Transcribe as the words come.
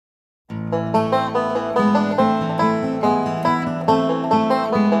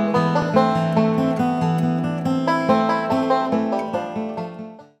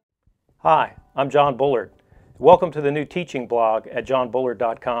I'm John Bullard. Welcome to the new teaching blog at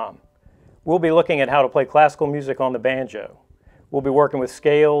johnbullard.com. We'll be looking at how to play classical music on the banjo. We'll be working with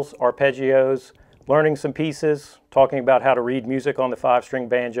scales, arpeggios, learning some pieces, talking about how to read music on the 5-string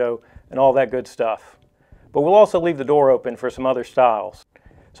banjo, and all that good stuff. But we'll also leave the door open for some other styles.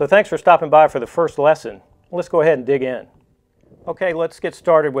 So thanks for stopping by for the first lesson. Let's go ahead and dig in. Okay, let's get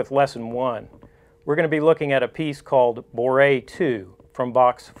started with lesson 1. We're going to be looking at a piece called Bourrée 2 from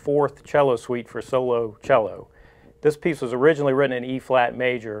Bach's 4th Cello Suite for solo cello. This piece was originally written in E-flat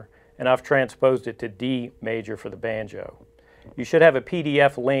major, and I've transposed it to D major for the banjo. You should have a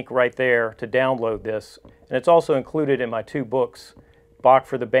PDF link right there to download this, and it's also included in my 2 books, Bach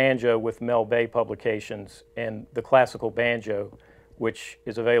for the Banjo with Mel Bay Publications and The Classical Banjo, which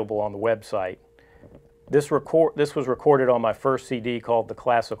is available on the website. This was recorded on my first CD called The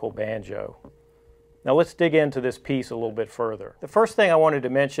Classical Banjo. Now let's dig into this piece a little bit further. The first thing I wanted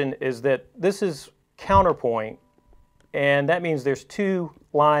to mention is that this is counterpoint, and that means there's 2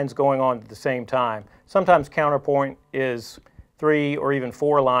 lines going on at the same time. Sometimes counterpoint is 3 or even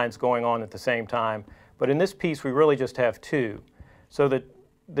 4 lines going on at the same time, but in this piece we really just have 2. So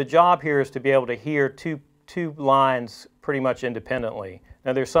the job here is to be able to hear two lines pretty much independently.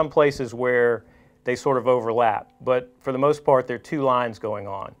 Now there's some places where they sort of overlap, but for the most part there are 2 lines going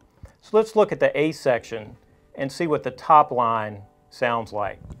on. So let's look at the A section and see what the top line sounds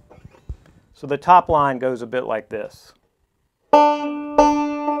like. So the top line goes a bit like this.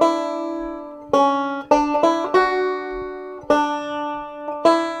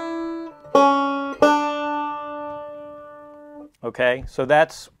 Okay, so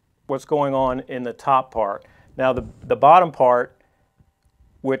that's what's going on in the top part. Now the bottom part,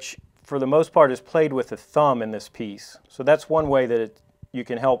 which for the most part is played with the thumb in this piece. So that's one way that you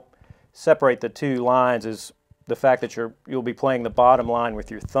can help separate the 2 lines, is the fact that you'll be playing the bottom line with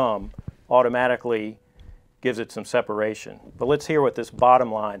your thumb automatically gives it some separation. But let's hear what this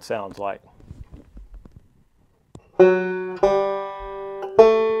bottom line sounds like.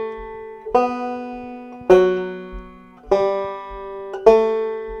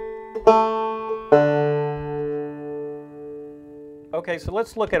 Okay, so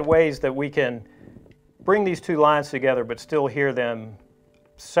let's look at ways that we can bring these 2 lines together but still hear them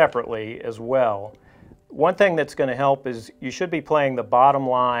separately as well. One thing that's going to help is you should be playing the bottom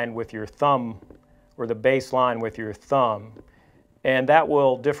line with your thumb, or the bass line with your thumb, and that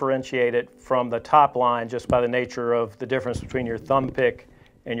will differentiate it from the top line just by the nature of the difference between your thumb pick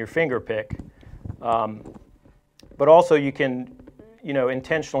and your finger pick. But also you can,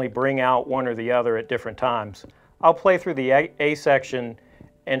 intentionally bring out one or the other at different times. I'll play through the A section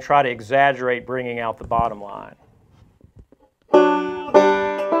and try to exaggerate bringing out the bottom line.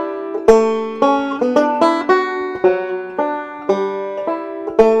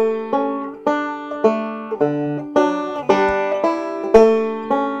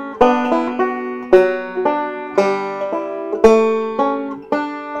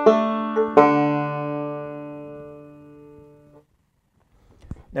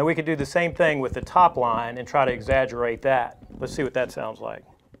 Now we could do the same thing with the top line and try to exaggerate that. Let's see what that sounds like.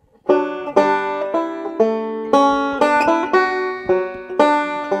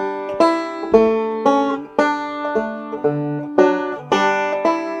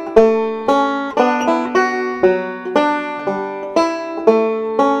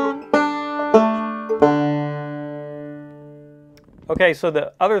 Okay, so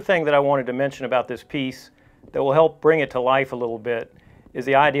the other thing that I wanted to mention about this piece that will help bring it to life a little bit is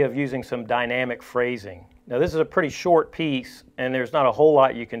the idea of using some dynamic phrasing. Now this is a pretty short piece and there's not a whole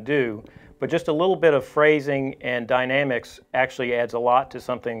lot you can do, but just a little bit of phrasing and dynamics actually adds a lot to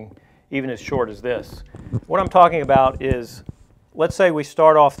something even as short as this. What I'm talking about is, let's say we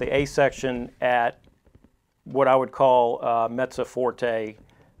start off the A section at what I would call mezzo forte,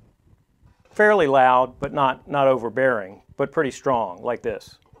 fairly loud but not overbearing, but pretty strong, like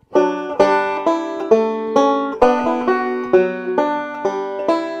this.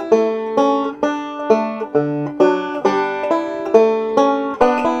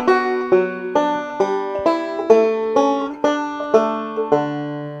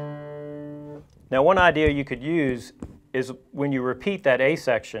 Now one idea you could use is when you repeat that A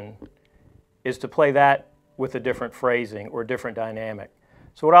section is to play that with a different phrasing or different dynamic.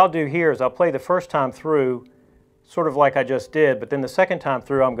 So what I'll do here is I'll play the first time through sort of like I just did, but then the second time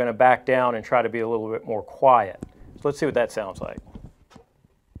through I'm going to back down and try to be a little bit more quiet. So let's see what that sounds like.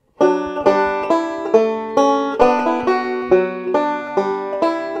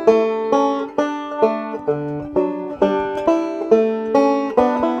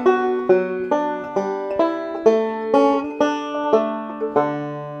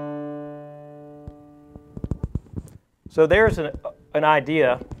 So there's an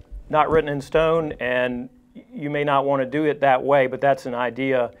idea, not written in stone, and you may not want to do it that way, but that's an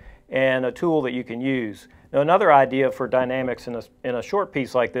idea and a tool that you can use. Now, another idea for dynamics in a short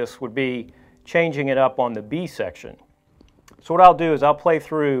piece like this would be changing it up on the B section. So what I'll do is I'll play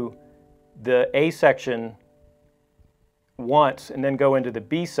through the A section once and then go into the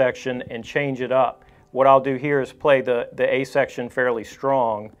B section and change it up. What I'll do here is play the A section fairly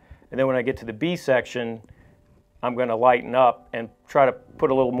strong, and then when I get to the B section, I'm going to lighten up and try to put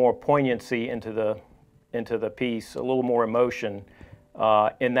a little more poignancy into the piece, a little more emotion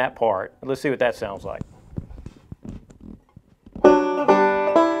in that part. Let's see what that sounds like.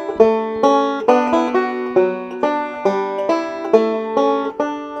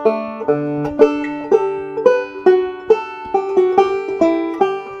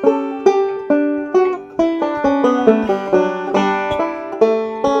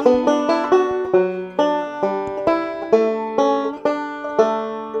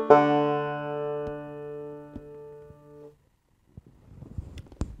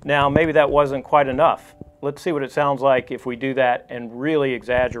 Now, maybe that wasn't quite enough. Let's see what it sounds like if we do that and really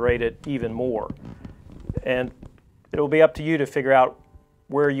exaggerate it even more. And it'll be up to you to figure out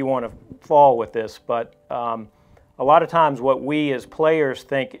where you want to fall with this, but a lot of times what we as players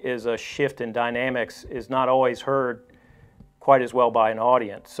think is a shift in dynamics is not always heard quite as well by an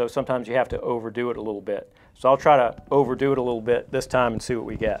audience. So sometimes you have to overdo it a little bit. So I'll try to overdo it a little bit this time and see what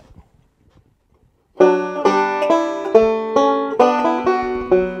we get.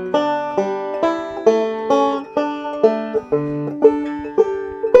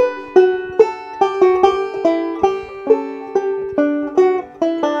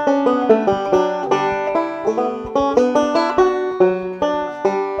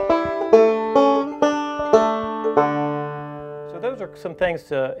 Some things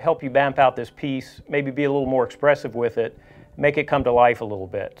to help you vamp out this piece, maybe be a little more expressive with it, make it come to life a little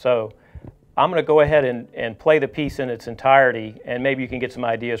bit. So I'm going to go ahead and play the piece in its entirety, and maybe you can get some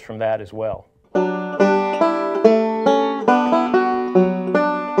ideas from that as well.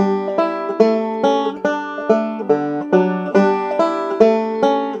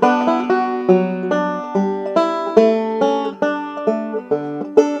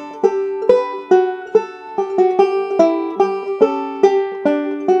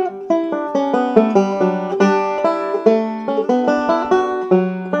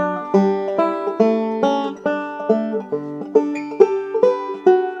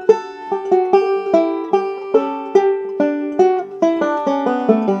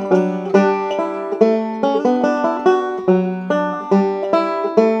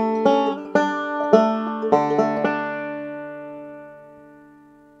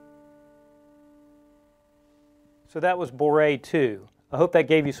 So that was Bourrée 2. I hope that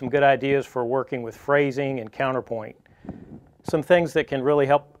gave you some good ideas for working with phrasing and counterpoint. Some things that can really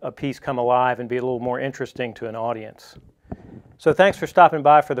help a piece come alive and be a little more interesting to an audience. So thanks for stopping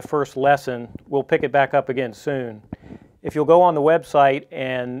by for the first lesson. We'll pick it back up again soon. If you'll go on the website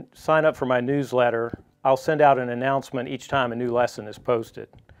and sign up for my newsletter, I'll send out an announcement each time a new lesson is posted.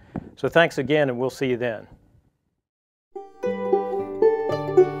 So thanks again, and we'll see you then.